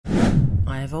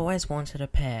I have always wanted a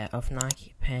pair of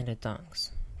Nike Panda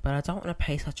Dunks, but I don't want to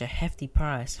pay such a hefty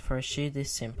price for a shoe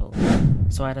this simple,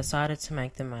 so I decided to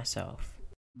make them myself.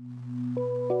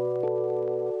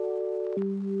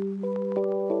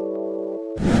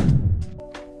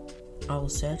 I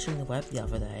was searching the web the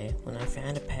other day when I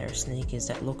found a pair of sneakers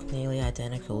that look nearly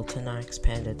identical to Nike's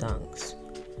Panda Dunks.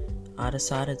 I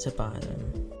decided to buy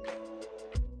them.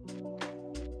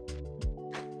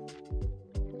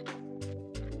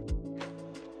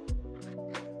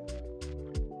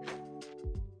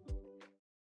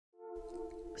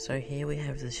 So here we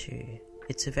have the shoe.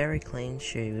 It's a very clean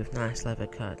shoe with nice leather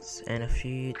cuts and a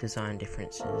few design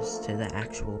differences to the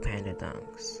actual Panda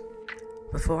Dunks.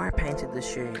 Before I painted the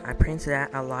shoe, I printed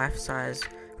out a life-size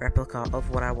replica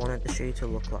of what I wanted the shoe to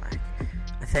look like.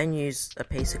 I then used a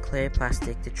piece of clear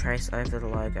plastic to trace over the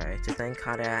logo to then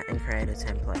cut out and create a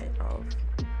template of.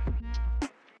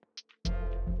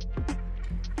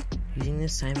 Using the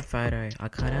same photo, I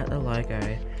cut out the logo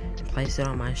and placed it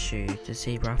on my shoe to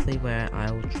see roughly where I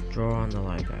will draw on the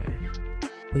logo.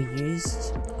 We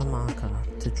used a marker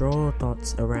to draw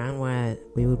dots around where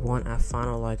we would want our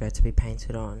final logo to be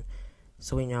painted on,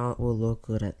 so we know it will look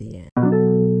good at the end.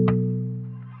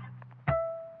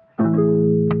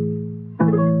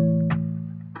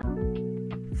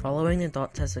 Following the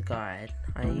dots as a guide,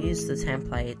 I used the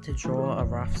template to draw a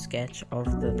rough sketch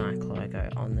of the Nike logo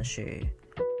on the shoe.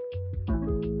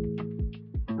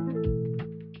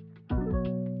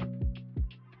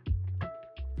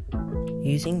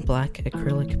 Using black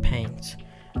acrylic paint,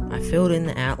 I filled in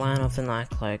the outline of the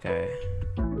Nike logo.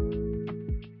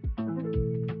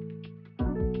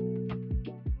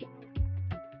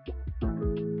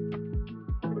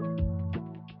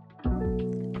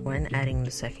 When adding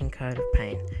the second coat of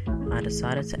paint, I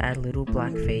decided to add little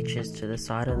black features to the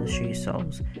side of the shoe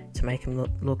soles to make them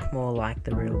look more like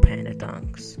the real Panda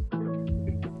Dunks.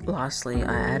 Lastly,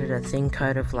 I added a thin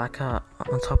coat of lacquer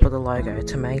on top of the logo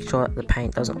to make sure that the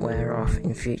paint doesn't wear off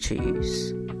in future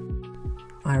use.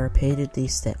 I repeated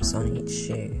these steps on each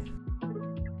shoe.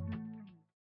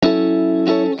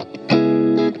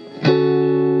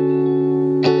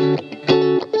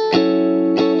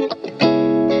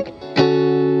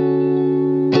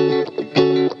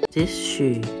 This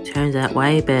shoe turned out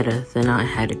way better than I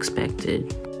had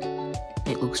expected.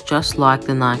 It looks just like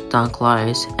the Nike Dunk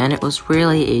Lows, and it was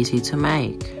really easy to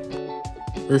make.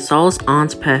 The soles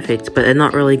aren't perfect, but they're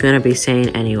not really going to be seen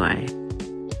anyway.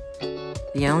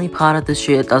 The only part of the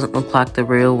shoe that doesn't look like the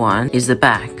real one is the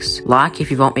backs. Like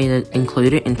if you want me to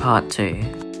include it in part 2.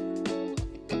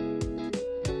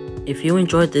 If you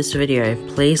enjoyed this video,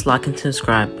 please like and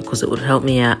subscribe because it would help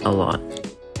me out a lot.